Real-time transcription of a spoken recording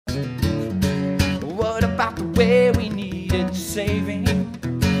way we needed saving?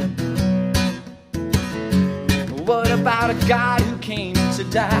 What about a God who came to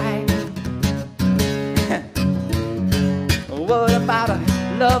die? What about a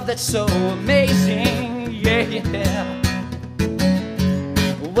love that's so amazing? Yeah.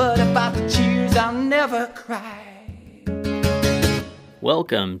 What about the tears I'll never cry?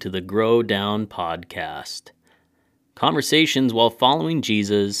 Welcome to the Grow Down Podcast. Conversations while following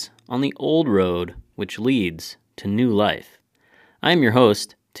Jesus on the old road which leads to new life. I am your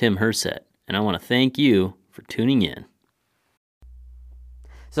host, Tim Hersett, and I want to thank you for tuning in.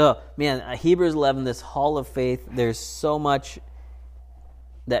 So, man, Hebrews 11, this hall of faith, there's so much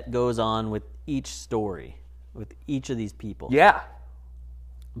that goes on with each story, with each of these people. Yeah.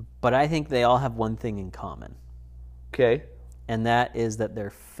 But I think they all have one thing in common. Okay. And that is that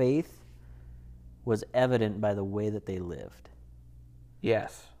their faith was evident by the way that they lived.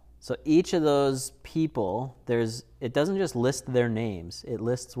 Yes. So each of those people, it doesn't just list their names, it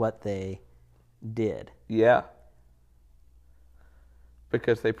lists what they did. Yeah.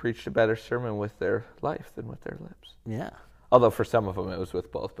 Because they preached a better sermon with their life than with their lips. Yeah. Although for some of them it was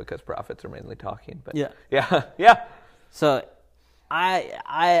with both, because prophets are mainly talking. But Yeah. Yeah. So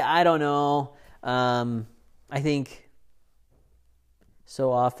I don't know. I think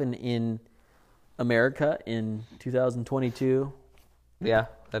so often in America in 2022. Yeah,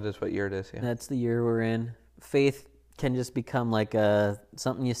 that is what year it is. Yeah. That's the year we're in. Faith can just become like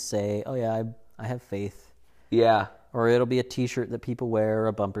something you say. Oh yeah, I have faith. Yeah. Or it'll be a T-shirt that people wear, or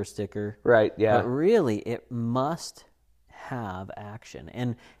a bumper sticker. Right. Yeah. But really, it must have action.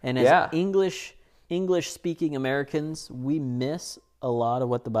 And as English speaking Americans, we miss a lot of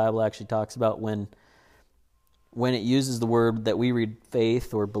what the Bible actually talks about when it uses the word that we read,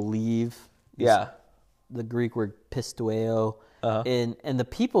 faith or believe. Yeah. The Greek word pistoeo. Uh-huh. And the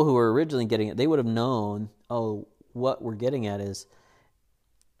people who were originally getting it, they would have known, what we're getting at is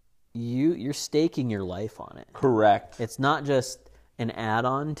you're staking your life on it. Correct. It's not just an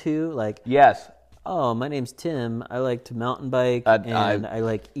add-on to, like, Yes. oh, my name's Tim, I like to mountain bike, and I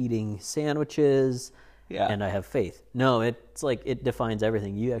like eating sandwiches, and I have faith. No, it's like it defines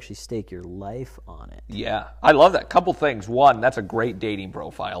everything. You actually stake your life on it. Yeah. I love that. Couple things. One, that's a great dating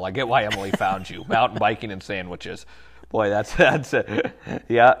profile. I get why Emily found you. Mountain biking and sandwiches. Boy, that's it.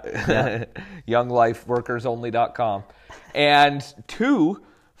 Yeah. YoungLifeWorkersOnly.com. And two,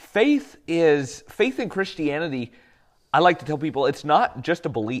 faith in Christianity, I like to tell people, it's not just a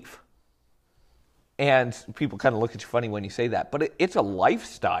belief. And people kind of look at you funny when you say that, but it's a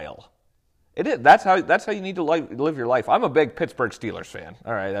lifestyle. It is. That's how you need to live your life. I'm a big Pittsburgh Steelers fan.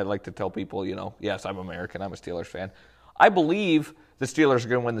 All right, I'd like to tell people, yes, I'm American. I'm a Steelers fan. I believe the Steelers are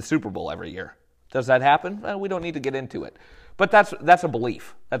going to win the Super Bowl every year. Does that happen? We don't need to get into it. But that's a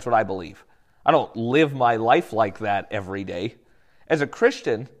belief. That's what I believe. I don't live my life like that every day. As a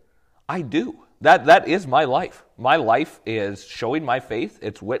Christian, I do. That is my life. My life is showing my faith.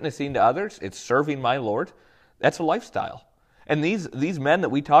 It's witnessing to others. It's serving my Lord. That's a lifestyle. And these men that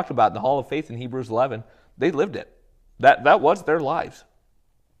we talked about in the Hall of Faith in Hebrews 11, they lived it. That was their lives.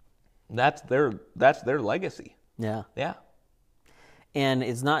 That's their legacy. Yeah. Yeah. And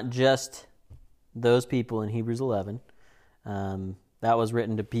it's not just those people in Hebrews 11. That was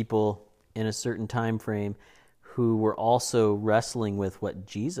written to people in a certain time frame who were also wrestling with what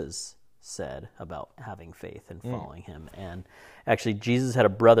Jesus said about having faith and following him. And actually, Jesus had a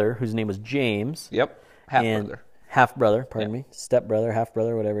brother whose name was James. Yep. Half-brother, pardon me. Step-brother,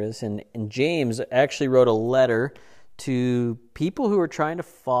 half-brother, whatever it is. And James actually wrote a letter to people who were trying to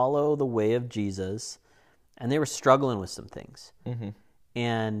follow the way of Jesus, and they were struggling with some things. Mm-hmm.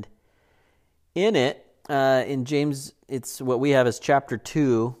 And in it, in James, it's what we have as chapter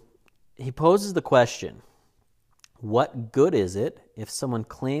 2, he poses the question, what good is it if someone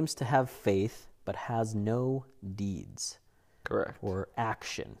claims to have faith but has no deeds? Correct. Or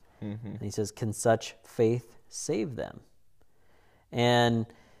action? Mm-hmm. And he says, can such faith save them? And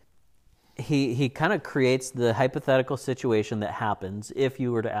he kind of creates the hypothetical situation that happens if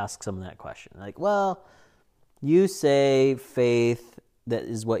you were to ask someone that question. Like, well, you say faith, that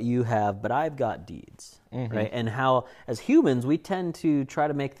is what you have, but I've got deeds, right? And how, as humans, we tend to try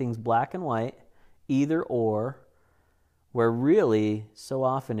to make things black and white, either or, where really, so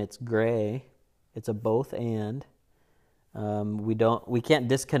often it's gray, it's a both and. We can't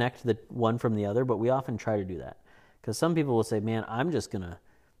disconnect the one from the other, but we often try to do that. Because some people will say, man, I'm just going to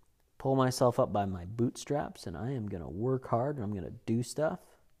pull myself up by my bootstraps, and I am going to work hard, and I'm going to do stuff.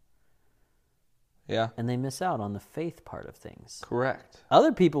 Yeah. And they miss out on the faith part of things. Correct.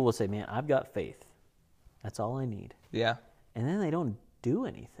 Other people will say, man, I've got faith. That's all I need. Yeah. And then they don't do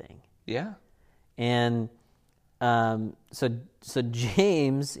anything. Yeah. And So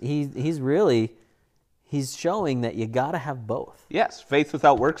James, he's showing that you got to have both. Yes, faith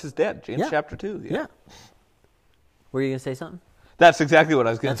without works is dead. James Yeah. chapter 2. Yeah. Were you going to say something? That's exactly what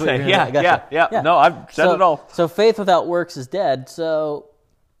I was going to say. What you're gonna say. I gotcha. Yeah. No, I've said it all. So faith without works is dead. So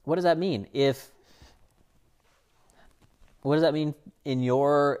what does that mean? What does that mean in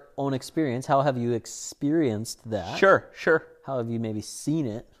your own experience? How have you experienced that? Sure. How have you maybe seen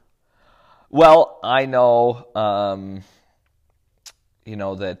it? Well, I know,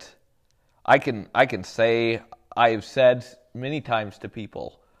 that I can say, I've said many times to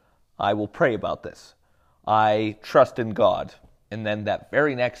people, I will pray about this. I trust in God. And then that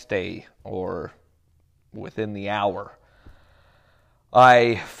very next day, or within the hour,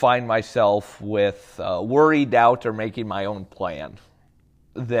 I find myself with worry, doubt, or making my own plan.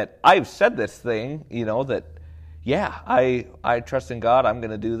 That I've said this thing, that, yeah, I trust in God, I'm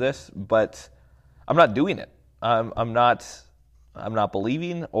going to do this, but I'm not doing it. I'm not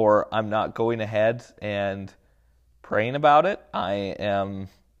believing, or I'm not going ahead and praying about it. I am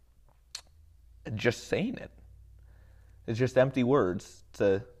just saying it. It's just empty words. It's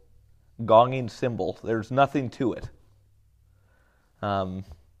a gonging cymbal. There's nothing to it. And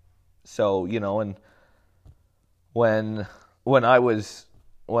when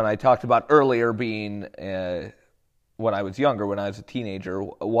I talked about earlier being when I was younger, when I was a teenager,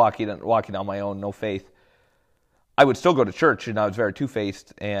 walking on my own, no faith, I would still go to church, and I was very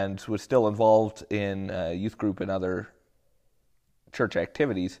two-faced, and was still involved in youth group and other church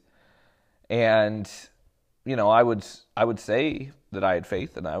activities. And I would say that I had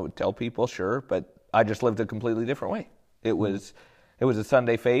faith, and I would tell people, sure, but I just lived a completely different way. It was a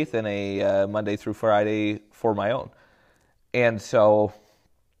Sunday faith and a Monday through Friday for my own. And so,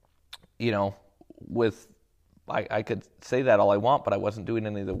 I could say that all I want, but I wasn't doing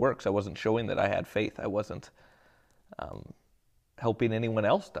any of the works. I wasn't showing that I had faith. I wasn't helping anyone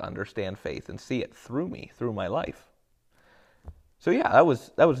else to understand faith and see it through me, through my life. So yeah,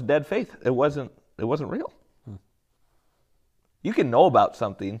 that was dead faith. It wasn't real. You can know about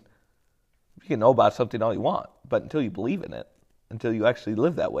something. You can know about something all you want, but until you believe in it, until you actually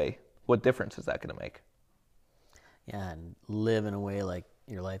live that way, what difference is that going to make? Yeah, and live in a way like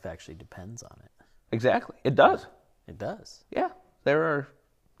your life actually depends on it. Exactly. It does. It does. Yeah. There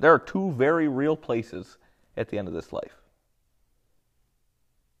are two very real places at the end of this life.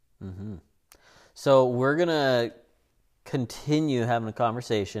 Mm-hmm. So we're going to continue having a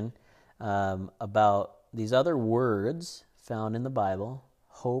conversation about these other words found in the Bible,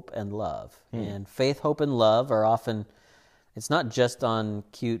 hope and love. And faith, hope, and love are often, it's not just on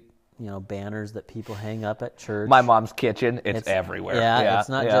cute, banners that people hang up at church. My mom's kitchen, it's everywhere. Yeah, it's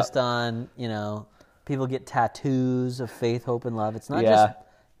not just on, people get tattoos of faith, hope, and love. It's not just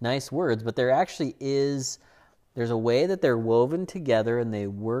nice words, but there's a way that they're woven together and they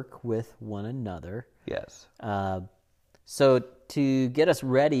work with one another. Yes. So to get us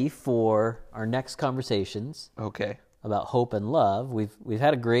ready for our next conversations about hope and love, we've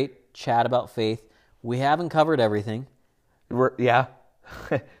had a great chat about faith. We haven't covered everything. Do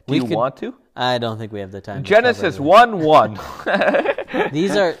you want to? I don't think we have the time. Genesis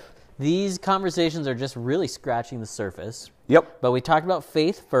 1:1. These conversations are just really scratching the surface. Yep. But we talked about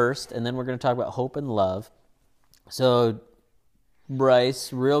faith first, and then we're going to talk about hope and love. So,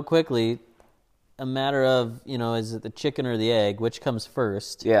 Bryce, real quickly, a matter of, is it the chicken or the egg? Which comes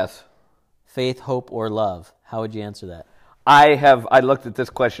first? Yes. Faith, hope, or love? How would you answer that? I looked at this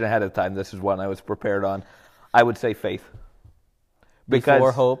question ahead of time. This is one I was prepared on. I would say faith.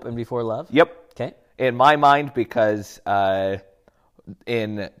 Before hope and before love? Yep. Okay. In my mind, because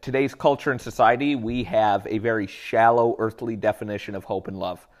in today's culture and society, we have a very shallow earthly definition of hope and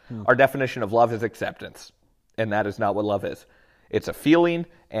love. Our definition of love is acceptance, and that is not what love is. It's a feeling,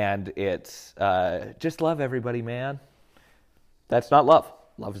 and it's just love everybody, man. That's not love.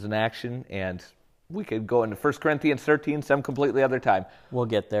 Love is an action, and we could go into 1 Corinthians 13 some completely other time. We'll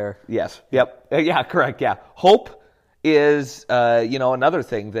get there. Yes. Yep. Yeah, correct. Yeah. Hope is, another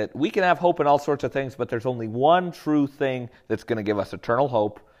thing that we can have hope in all sorts of things, but there's only one true thing that's going to give us eternal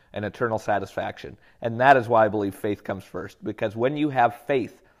hope and eternal satisfaction. And that is why I believe faith comes first. Because when you have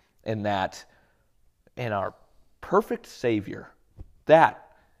faith in that, in our perfect Savior,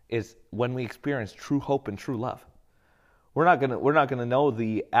 that is when we experience true hope and true love. We're not gonna know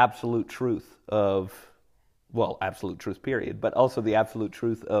the absolute truth of, absolute truth, period, but also the absolute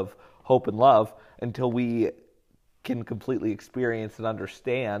truth of hope and love until we can completely experience and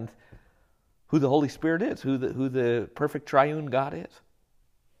understand who the Holy Spirit is, who the perfect triune God is.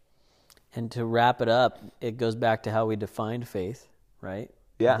 And to wrap it up, it goes back to how we defined faith, right?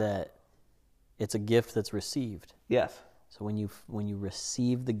 Yeah. That it's a gift that's received. Yes. So when you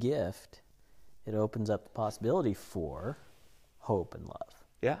receive the gift, it opens up the possibility for hope and love.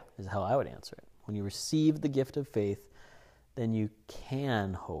 Yeah. Is how I would answer it. When you receive the gift of faith, then you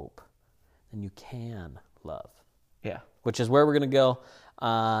can hope, and you can love. Yeah. Which is where we're going to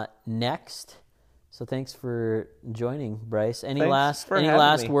go next. So thanks for joining, Bryce. Any Thanks for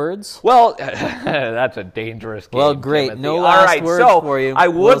last having me. words? Well, that's a dangerous game. Well, great. Timothy. No All last right, words so for you. I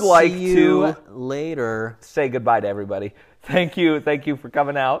would We'll like see you to later, say goodbye to everybody. Thank you for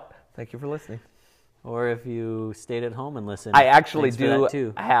coming out. Thank you for listening. or if you stayed at home and listened. I actually thanks for that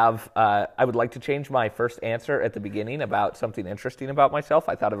do too. have. I would like to change my first answer at the beginning about something interesting about myself.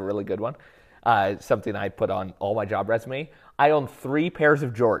 I thought of a really good one. Something I put on all my job resume. I own 3 pairs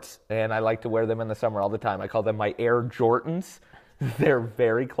of jorts, and I like to wear them in the summer all the time. I call them my Air Jordans. They're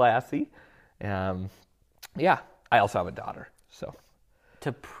very classy. Yeah, I also have a daughter. So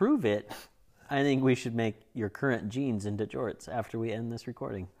To prove it, I think we should make your current jeans into jorts after we end this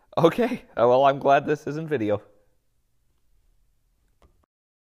recording. okay. Oh, well, I'm glad this isn't video.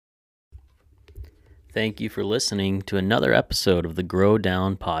 Thank you for listening to another episode of the Grow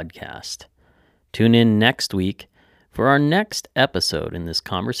Down podcast. Tune in next week for our next episode in this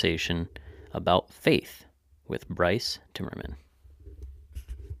conversation about faith with Bryce Timmerman.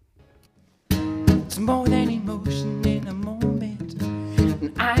 It's more than emotion in a moment,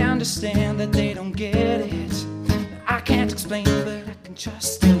 and I understand that they don't get it. I can't explain, but I can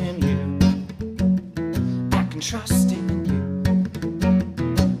trust in you. I can trust in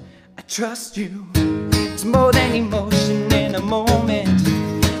you. I trust you. It's more than emotion in a moment,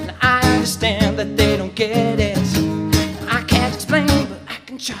 and I understand that they don't get it. I can't explain, but I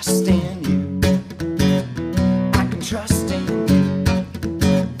can trust in you. I can trust in you.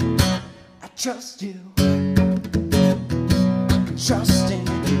 I trust you. I can trust in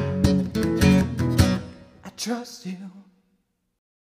you. I trust you.